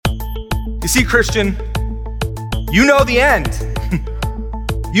see, Christian, you know the end.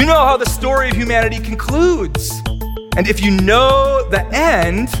 You know how the story of humanity concludes. And if you know the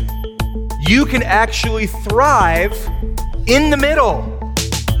end, you can actually thrive in the middle.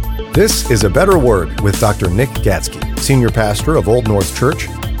 This is A Better Word with Dr. Nick Gatsky, Senior Pastor of Old North Church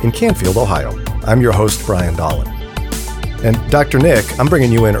in Canfield, Ohio. I'm your host, Brian Dolan. And Dr. Nick, I'm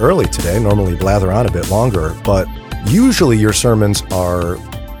bringing you in early today. Normally blather on a bit longer, but usually your sermons are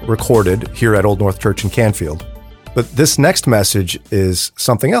recorded here at Old North Church in Canfield. But this next message is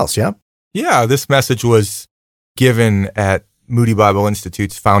something else, yeah? Yeah, this message was given at Moody Bible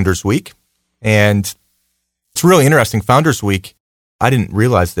Institute's Founders Week. And it's really interesting. Founders Week, I didn't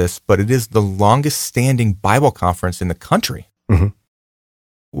realize this, but it is the longest standing Bible conference in the country,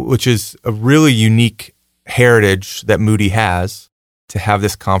 which is a really unique heritage that Moody has to have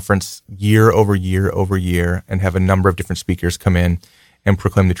this conference year over year over year and have a number of different speakers come in and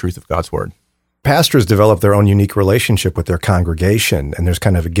proclaim the truth of God's word. Pastors develop their own unique relationship with their congregation, and there's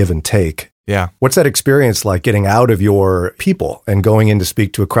kind of a give and take. Yeah. What's that experience like, getting out of your people and going in to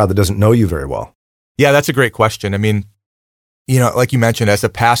speak to a crowd that doesn't know you very well? Yeah, that's a great question. I mean, you know, like you mentioned, as a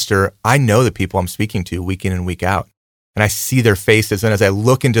pastor, I know the people I'm speaking to week in and week out, and I see their faces. And as I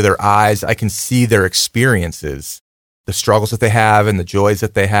look into their eyes, I can see their experiences, the struggles that they have and the joys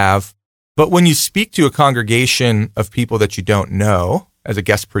that they have. But when you speak to a congregation of people that you don't know, as a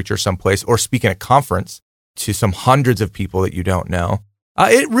guest preacher someplace, or speak in a conference to some hundreds of people that you don't know,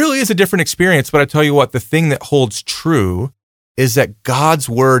 it really is a different experience. But I tell you what, the thing that holds true is that God's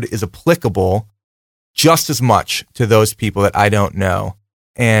word is applicable just as much to those people that I don't know.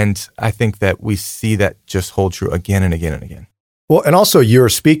 And I think that we see that just hold true again and again and again. Well, and also you're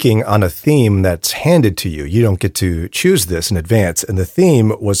speaking on a theme that's handed to you. You don't get to choose this in advance. And the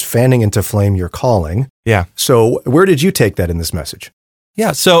theme was fanning into flame your calling. Yeah. So where did you take that in this message?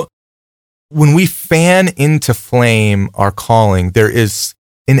 Yeah. So when we fan into flame our calling, there is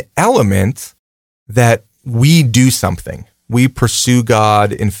an element that we do something. We pursue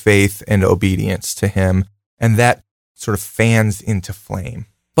God in faith and obedience to Him, and that sort of fans into flame.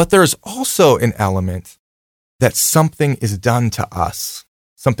 But there's also an element that something is done to us.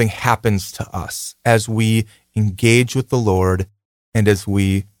 Something happens to us as we engage with the Lord and as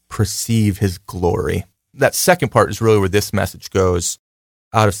we perceive His glory. That second part is really where this message goes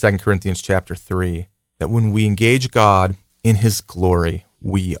out of 2 Corinthians chapter 3, that when we engage God in His glory,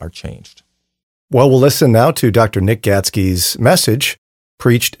 we are changed. Well, we'll listen now to Dr. Nick Gatsky's message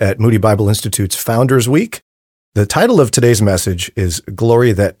preached at Moody Bible Institute's Founders Week. The title of today's message is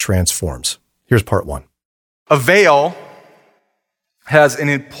Glory That Transforms. Here's part one. A veil has an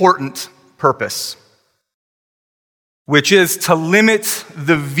important purpose, which is to limit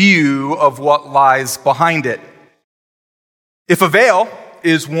the view of what lies behind it. If a veil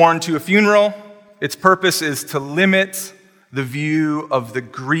is worn to a funeral, its purpose is to limit the view of the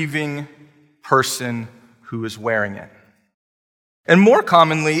grieving person who is wearing it. And more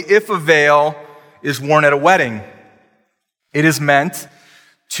commonly, if a veil is worn at a wedding, it is meant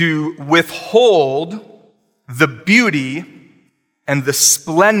to withhold the beauty and the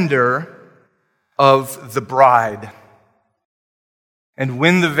splendor of the bride. And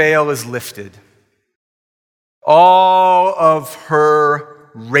when the veil is lifted, all of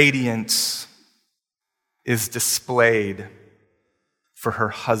her radiance is displayed for her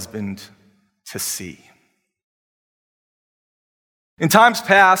husband to see. In times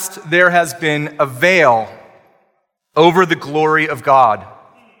past, there has been a veil over the glory of God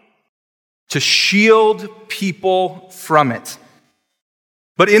to shield people from it.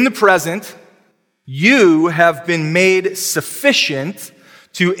 But in the present, you have been made sufficient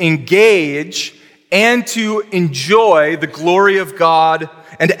to engage and to enjoy the glory of God.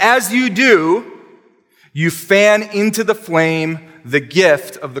 And as you do, you fan into the flame the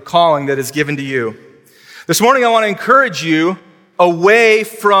gift of the calling that is given to you. This morning, I want to encourage you away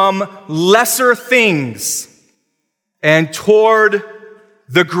from lesser things and toward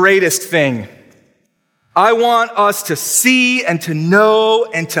the greatest thing. I want us to see and to know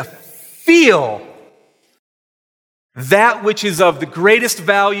and to feel that which is of the greatest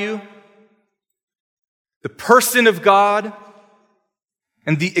value, the person of God,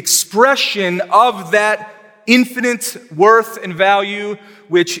 and the expression of that infinite worth and value,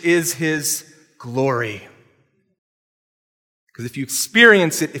 which is His glory. Because if you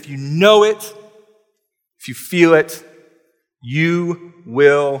experience it, if you know it, if you feel it, you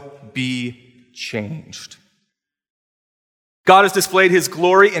will be changed. God has displayed His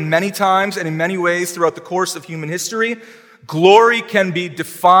glory in many times and in many ways throughout the course of human history. Glory can be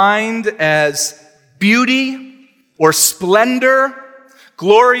defined as beauty or splendor.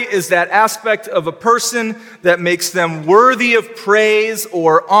 Glory is that aspect of a person that makes them worthy of praise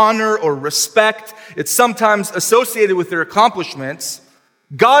or honor or respect. It's sometimes associated with their accomplishments.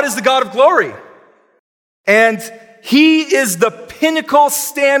 God is the God of glory. And He is the pinnacle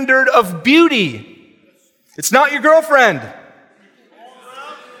standard of beauty. It's not your girlfriend.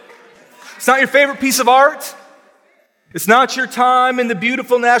 It's not your favorite piece of art. It's not your time in the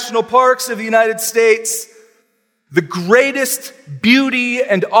beautiful national parks of the United States. The greatest beauty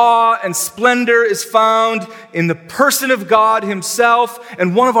and awe and splendor is found in the person of God Himself.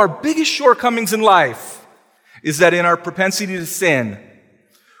 And one of our biggest shortcomings in life is that in our propensity to sin,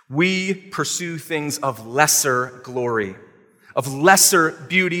 we pursue things of lesser glory, of lesser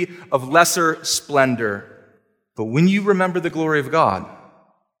beauty, of lesser splendor. But when you remember the glory of God,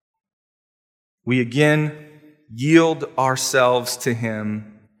 we again yield ourselves to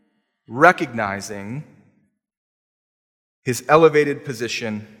Him, recognizing His elevated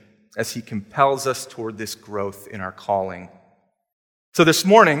position as He compels us toward this growth in our calling. So this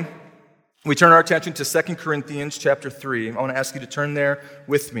morning, we turn our attention to 2 Corinthians chapter 3. I want to ask you to turn there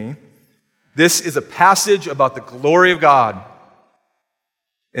with me. This is a passage about the glory of God,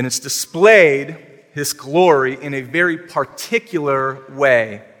 and it's displayed, His glory, in a very particular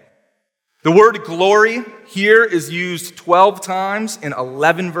way. The word glory here is used 12 times in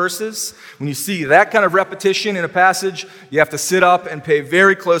 11 verses. When you see that kind of repetition in a passage, you have to sit up and pay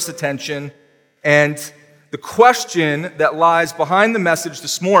very close attention. And the question that lies behind the message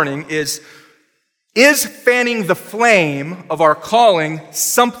this morning is fanning the flame of our calling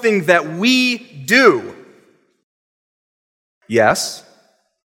something that we do? Yes.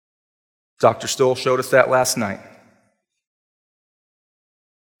 Dr. Stoll showed us that last night.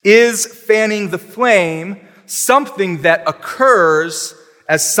 Is fanning the flame something that occurs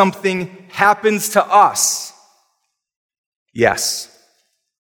as something happens to us? Yes.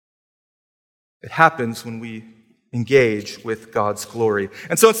 It happens when we engage with God's glory.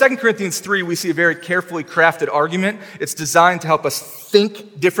 And so in 2 Corinthians 3, we see a very carefully crafted argument. It's designed to help us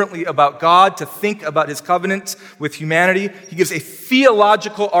think differently about God, to think about His covenant with humanity. He gives a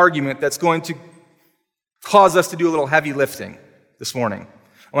theological argument that's going to cause us to do a little heavy lifting this morning.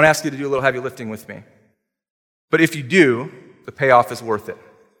 I want to ask you to do a little heavy lifting with me. But if you do, the payoff is worth it.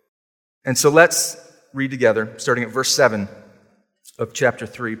 And so let's read together, starting at verse 7 of chapter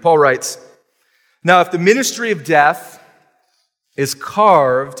 3. Paul writes, "Now if the ministry of death is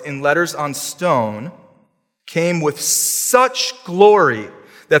carved in letters on stone, came with such glory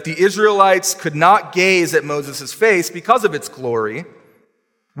that the Israelites could not gaze at Moses' face because of its glory,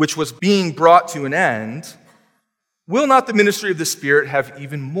 which was being brought to an end, will not the ministry of the Spirit have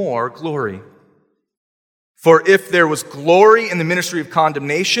even more glory? For if there was glory in the ministry of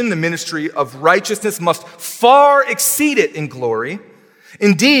condemnation, the ministry of righteousness must far exceed it in glory.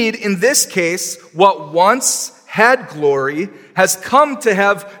 Indeed, in this case, what once had glory has come to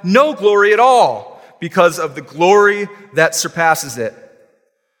have no glory at all because of the glory that surpasses it.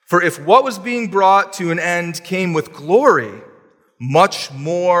 For if what was being brought to an end came with glory, much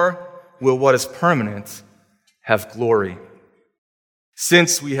more will what is permanent have glory.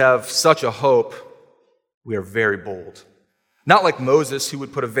 Since we have such a hope, we are very bold. Not like Moses, who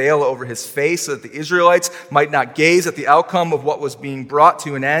would put a veil over his face so that the Israelites might not gaze at the outcome of what was being brought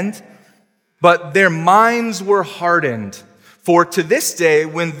to an end, but their minds were hardened. For to this day,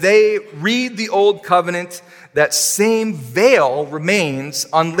 when they read the Old Covenant, that same veil remains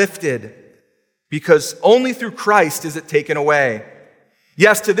unlifted, because only through Christ is it taken away.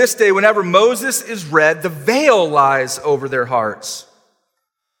 Yes, to this day, whenever Moses is read, the veil lies over their hearts.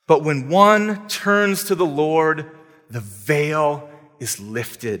 But when one turns to the Lord, the veil is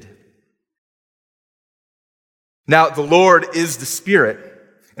lifted. Now, the Lord is the Spirit,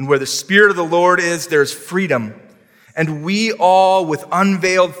 and where the Spirit of the Lord is, there's freedom. And we all, with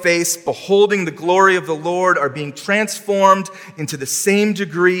unveiled face, beholding the glory of the Lord, are being transformed into the same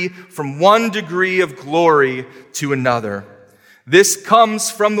degree, from one degree of glory to another. This comes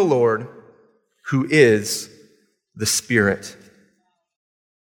from the Lord, who is the Spirit."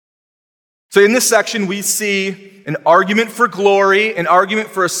 So in this section, we see an argument for glory, an argument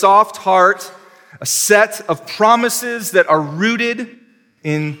for a soft heart, a set of promises that are rooted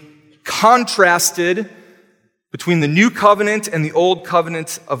in contrasted between the new covenant and the old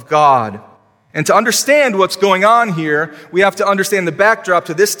covenant of God. And to understand what's going on here, we have to understand the backdrop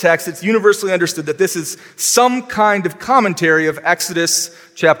to this text. It's universally understood that this is some kind of commentary of Exodus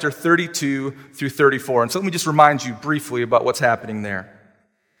chapter 32 through 34. And so let me just remind you briefly about what's happening there.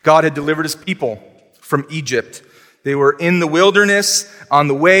 God had delivered His people from Egypt. They were in the wilderness on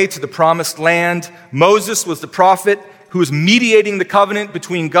the way to the promised land. Moses was the prophet who was mediating the covenant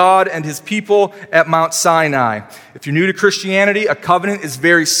between God and his people at Mount Sinai. If you're new to Christianity, a covenant is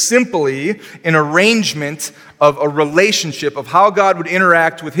very simply an arrangement of a relationship of how God would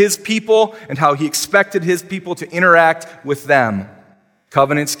interact with his people and how he expected his people to interact with them.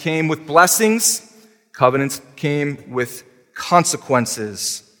 Covenants came with blessings. Covenants came with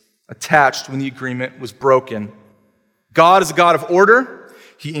consequences attached when the agreement was broken. God is a God of order.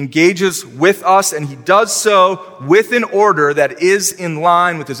 He engages with us, and he does so with an order that is in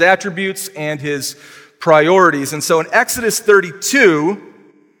line with his attributes and his priorities. And so in Exodus 32,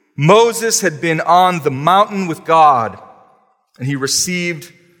 Moses had been on the mountain with God, and he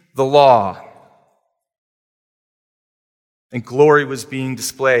received the law. And glory was being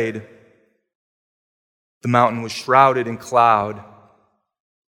displayed. The mountain was shrouded in cloud.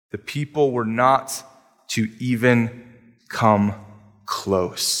 The people were not to even come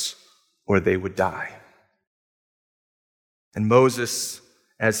close, or they would die. And Moses,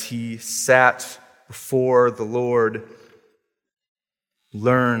 as he sat before the Lord,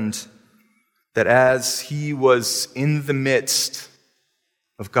 learned that as he was in the midst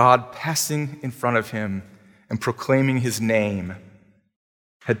of God passing in front of him and proclaiming his name,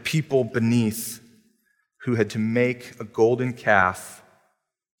 had people beneath who had to make a golden calf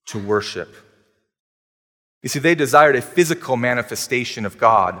to worship. You see, they desired a physical manifestation of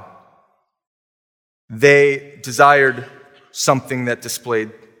God. They desired something that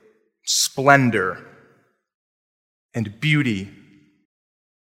displayed splendor and beauty.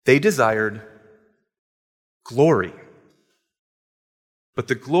 They desired glory. But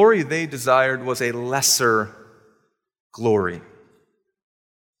the glory they desired was a lesser glory.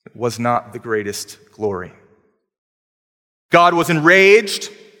 It was not the greatest glory. God was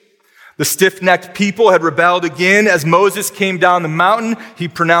enraged. The stiff-necked people had rebelled again. As Moses came down the mountain, he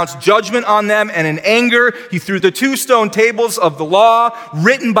pronounced judgment on them, and in anger, he threw the 2 stone tables of the law,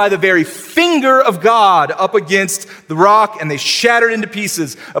 written by the very finger of God, up against the rock, and they shattered into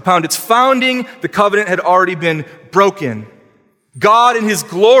pieces. Upon its founding, the covenant had already been broken. God in his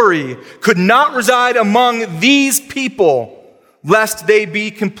glory could not reside among these people, lest they be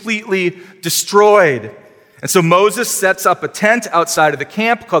completely destroyed. And so Moses sets up a tent outside of the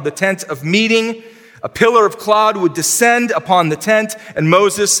camp called the tent of meeting. A pillar of cloud would descend upon the tent, and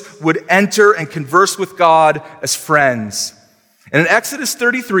Moses would enter and converse with God as friends. And in Exodus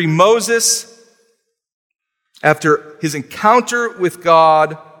 33, Moses, after his encounter with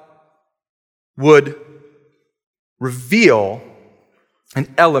God, would reveal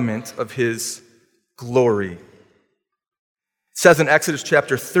an element of his glory. It says in Exodus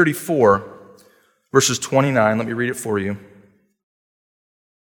chapter 34, verses 29, let me read it for you.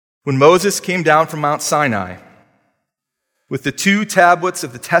 When Moses came down from Mount Sinai with the 2 tablets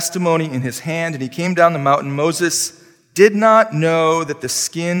of the testimony in his hand, and he came down the mountain, Moses did not know that the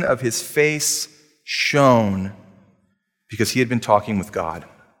skin of his face shone, because he had been talking with God.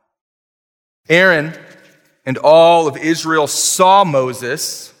 Aaron and all of Israel saw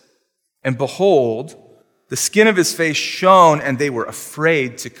Moses, and behold, the skin of his face shone, and they were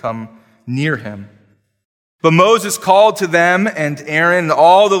afraid to come near him. But Moses called to them, and Aaron and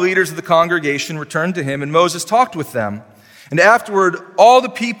all the leaders of the congregation returned to him, and Moses talked with them. And afterward, all the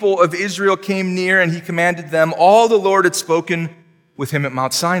people of Israel came near, and he commanded them all the Lord had spoken with him at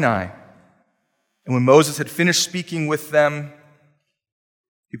Mount Sinai. And when Moses had finished speaking with them,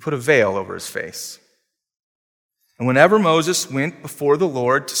 he put a veil over his face. And whenever Moses went before the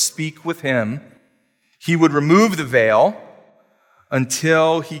Lord to speak with him, he would remove the veil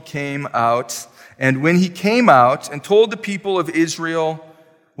until he came out. And when he came out and told the people of Israel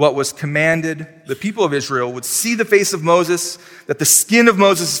what was commanded, the people of Israel would see the face of Moses, that the skin of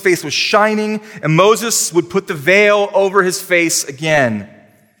Moses' face was shining, and Moses would put the veil over his face again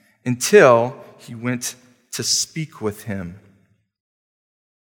until he went to speak with him.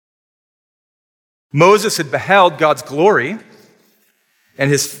 Moses had beheld God's glory, and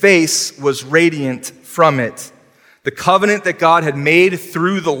his face was radiant from it. The covenant that God had made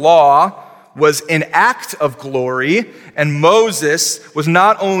through the law was an act of glory, and Moses was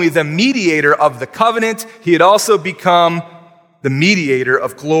not only the mediator of the covenant, he had also become the mediator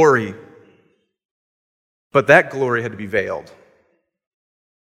of glory. But that glory had to be veiled.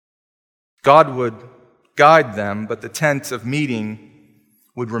 God would guide them, but the tent of meeting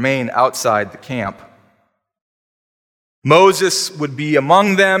would remain outside the camp. Moses would be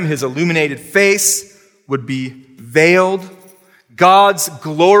among them. His illuminated face would be veiled. God's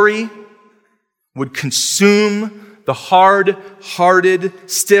glory would consume the hard-hearted,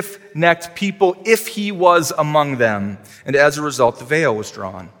 stiff-necked people if he was among them. And as a result, the veil was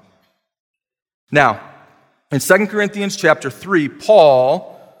drawn. Now, In 2 Corinthians chapter 3,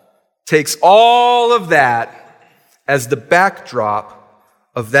 Paul takes all of that as the backdrop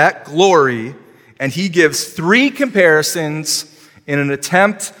of that glory, and he gives three comparisons in an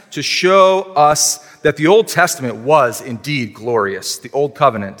attempt to show us that the Old Testament was indeed glorious, the Old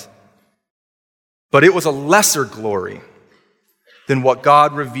Covenant. But it was a lesser glory than what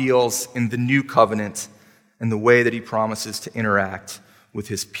God reveals in the New Covenant and the way that he promises to interact with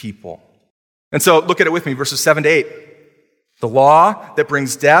his people. And so look at it with me, verses 7 to 8. The law that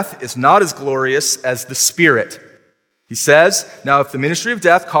brings death is not as glorious as the Spirit. He says, now if the ministry of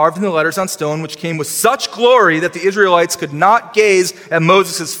death carved in the letters on stone, which came with such glory that the Israelites could not gaze at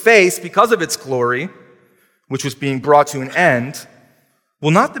Moses' face because of its glory, which was being brought to an end,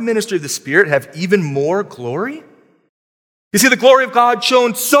 will not the ministry of the Spirit have even more glory? You see, the glory of God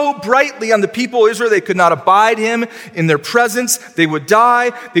shone so brightly on the people of Israel, they could not abide him in their presence. They would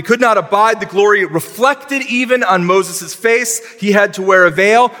die. They could not abide the glory reflected even on Moses' face. He had to wear a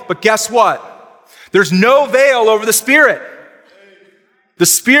veil. But guess what? There's no veil over the Spirit. The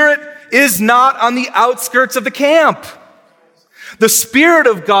Spirit is not on the outskirts of the camp. The Spirit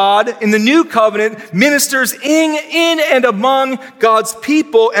of God in the New Covenant ministers in and among God's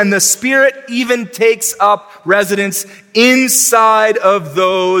people, and the Spirit even takes up residence inside of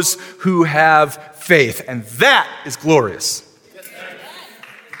those who have faith. And that is glorious.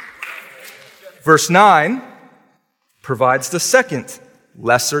 Verse 9 provides the second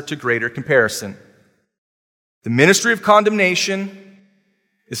lesser to greater comparison. The ministry of condemnation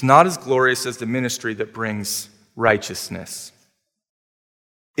is not as glorious as the ministry that brings righteousness.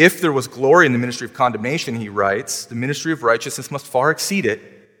 If there was glory in the ministry of condemnation, he writes, the ministry of righteousness must far exceed it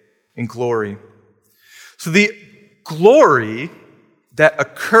in glory. So the glory that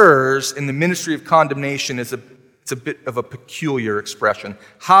occurs in the ministry of condemnation it's a bit of a peculiar expression.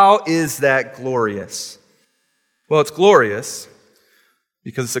 How is that glorious? Well, it's glorious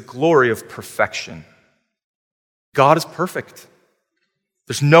because it's a glory of perfection. God is perfect.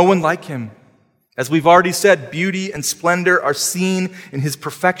 There's no one like him. As we've already said, beauty and splendor are seen in his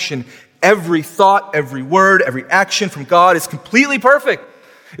perfection. Every thought, every word, every action from God is completely perfect.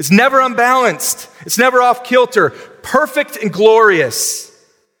 It's never unbalanced. It's never off kilter. Perfect and glorious.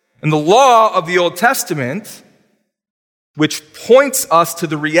 And the law of the Old Testament, which points us to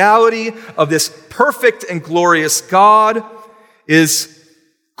the reality of this perfect and glorious God, is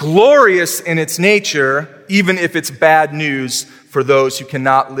glorious in its nature, even if it's bad news for those who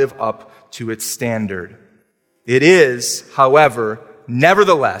cannot live up to its standard. It is, however,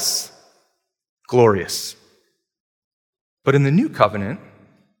 nevertheless glorious. But in the New Covenant,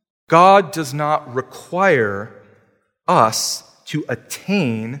 God does not require us to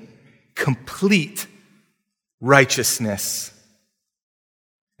attain complete righteousness.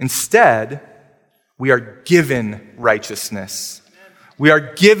 Instead, we are given righteousness. We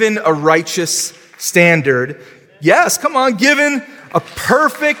are given a righteous standard. Yes, come on, given a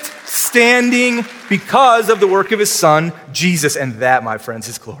perfect standing because of the work of his Son, Jesus. And that, my friends,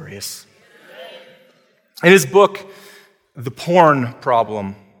 is glorious. In his book, The Porn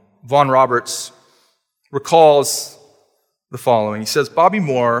Problem, Vaughn Roberts recalls the following. He says, Bobby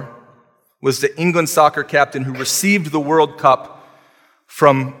Moore was the England soccer captain who received the World Cup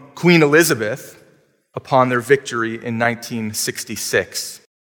from Queen Elizabeth upon their victory in 1966.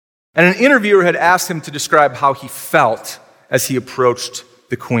 And an interviewer had asked him to describe how he felt as he approached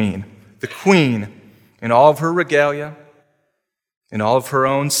the Queen. The Queen, in all of her regalia, in all of her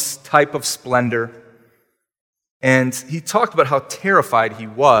own type of splendor. And he talked about how terrified he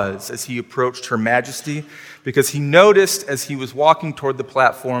was as he approached Her Majesty, because he noticed as he was walking toward the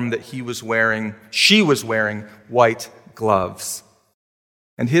platform that she was wearing white gloves.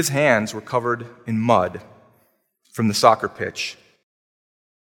 And his hands were covered in mud from the soccer pitch.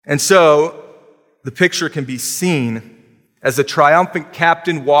 And so the picture can be seen as the triumphant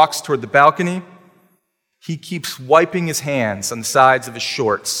captain walks toward the balcony. He keeps wiping his hands on the sides of his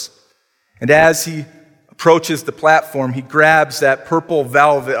shorts. And as he approaches the platform, he grabs that purple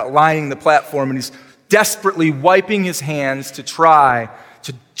velvet lining the platform, and he's desperately wiping his hands to try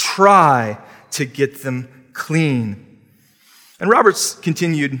to get them clean. And Roberts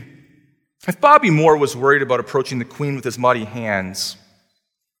continued, if Bobby Moore was worried about approaching the Queen with his muddy hands,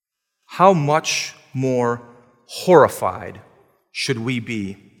 how much more horrified should we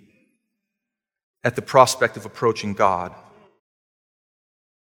be at the prospect of approaching God?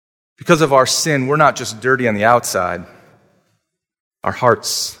 Because of our sin, we're not just dirty on the outside. Our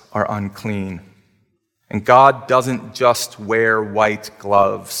hearts are unclean. And God doesn't just wear white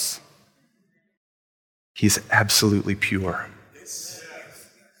gloves. He's absolutely pure.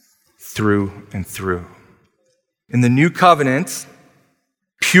 Through and through. In the new covenant,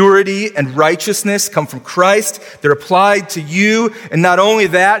 purity and righteousness come from Christ. They're applied to you. And not only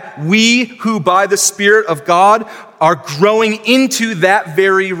that, we who by the Spirit of God are growing into that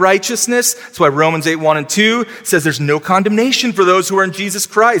very righteousness. That's why Romans 8:1-2 says there's no condemnation for those who are in Jesus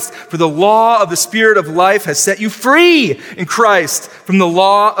Christ. For the law of the Spirit of life has set you free in Christ from the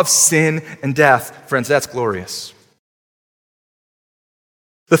law of sin and death. Friends, that's glorious.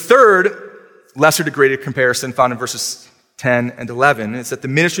 The third, lesser to greater comparison found in verses 10 and 11 is that the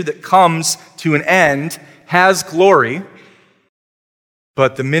ministry that comes to an end has glory,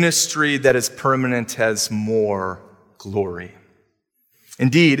 but the ministry that is permanent has more glory.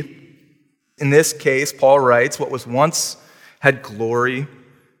 Indeed, in this case, Paul writes, what was once had glory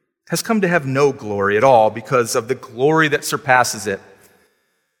has come to have no glory at all because of the glory that surpasses it.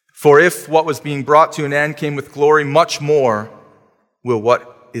 For if what was being brought to an end came with glory, much more will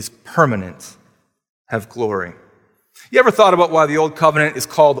what is permanent have glory. You ever thought about why the Old Covenant is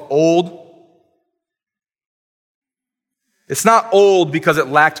called old? It's not old because it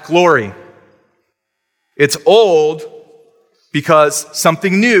lacked glory. It's old because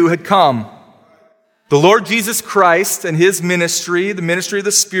something new had come. The Lord Jesus Christ and his ministry, the ministry of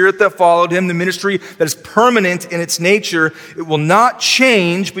the Spirit that followed him, the ministry that is permanent in its nature, it will not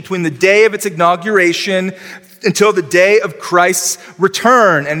change between the day of its inauguration until the day of Christ's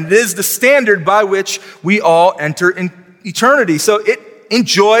return. And it is the standard by which we all enter in eternity. So it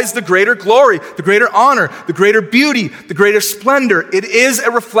enjoys the greater glory, the greater honor, the greater beauty, the greater splendor. It is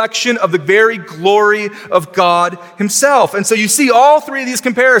a reflection of the very glory of God himself. And so you see all three of these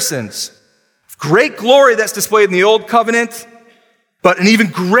comparisons. Great glory that's displayed in the Old Covenant, but an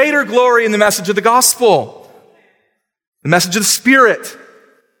even greater glory in the message of the gospel, the message of the Spirit,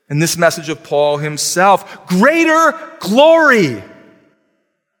 and this message of Paul himself. Greater glory.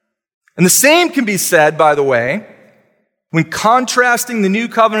 And the same can be said, by the way, when contrasting the new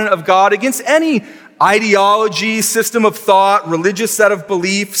covenant of God against any ideology, system of thought, religious set of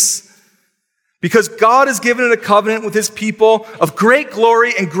beliefs. Because God has given it a covenant with his people of great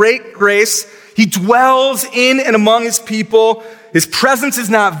glory and great grace. He dwells in and among his people. His presence is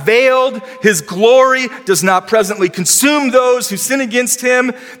not veiled. His glory does not presently consume those who sin against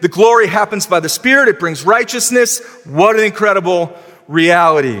him. The glory happens by the Spirit. It brings righteousness. What an incredible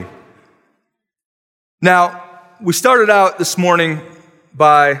reality. Now, we started out this morning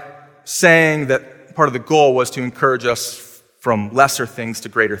by saying that part of the goal was to encourage us from lesser things to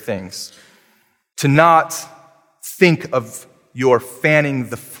greater things. To not think of your fanning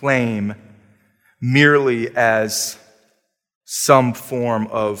the flame merely as some form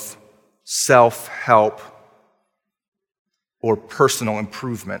of self-help or personal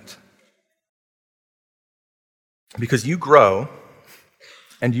improvement. Because you grow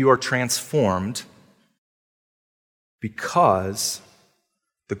and you are transformed because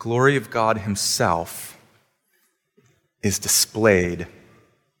the glory of God himself is displayed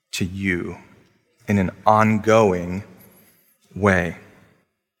to you in an ongoing way.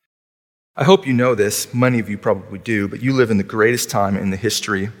 I hope you know this. Many of you probably do, but you live in the greatest time in the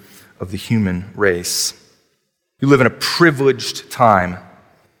history of the human race. You live in a privileged time.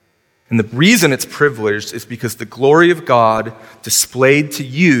 And the reason it's privileged is because the glory of God displayed to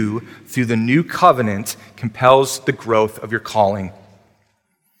you through the new covenant compels the growth of your calling.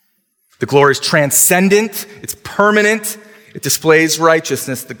 The glory is transcendent, it's permanent, it displays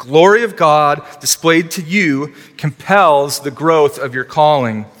righteousness. The glory of God displayed to you compels the growth of your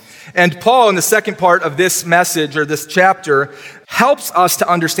calling. And Paul, in the second part of this message or this chapter, helps us to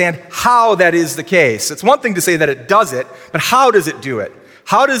understand how that is the case. It's one thing to say that it does it, but how does it do it?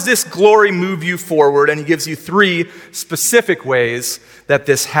 How does this glory move you forward? And he gives you three specific ways that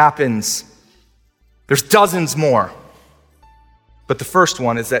this happens. There's dozens more. But the first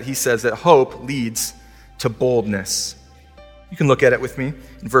one is that he says that hope leads to boldness. You can look at it with me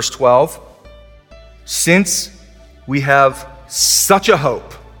in verse 12. Since we have such a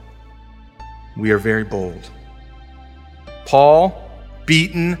hope, we are very bold. Paul,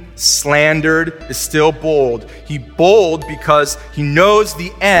 beaten, slandered, is still bold. He's bold because he knows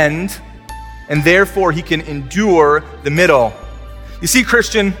the end, and therefore he can endure the middle. You see,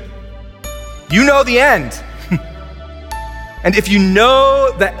 Christian, you know the end. And if you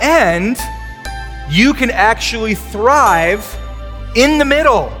know the end, you can actually thrive in the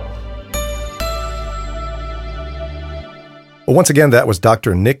middle. Well, once again, that was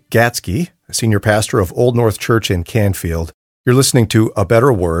Dr. Nick Gatzke, senior pastor of Old North Church in Canfield. You're listening to A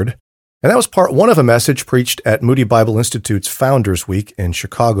Better Word, and that was part one of a message preached at Moody Bible Institute's Founders Week in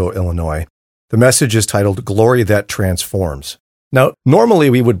Chicago, Illinois. The message is titled Glory That Transforms. Now, normally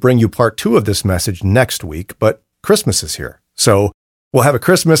we would bring you part two of this message next week, but Christmas is here. So we'll have a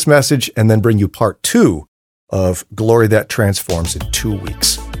Christmas message and then bring you part 2 of Glory That Transforms in 2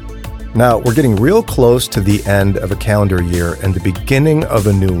 weeks. Now, we're getting real close to the end of a calendar year and the beginning of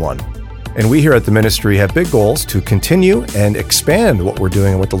a new one. And we here at the ministry have big goals to continue and expand what we're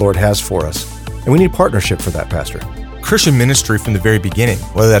doing and what the Lord has for us. And we need partnership for that, Pastor. Christian ministry from the very beginning,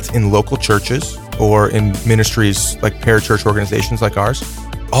 whether that's in local churches or in ministries like parachurch organizations like ours,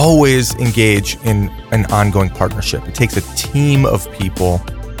 always engage in an ongoing partnership. It takes a team of people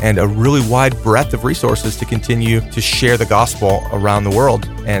and a really wide breadth of resources to continue to share the gospel around the world.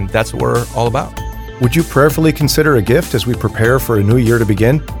 And that's what we're all about. Would you prayerfully consider a gift as we prepare for a new year to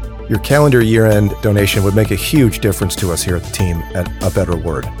begin? Your calendar year-end donation would make a huge difference to us here at the team at A Better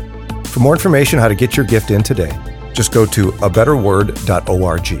Word. For more information on how to get your gift in today, just go to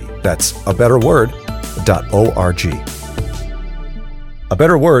abetterword.org. That's abetterword.org. A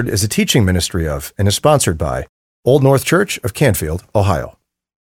Better Word is a teaching ministry of and is sponsored by Old North Church of Canfield, Ohio.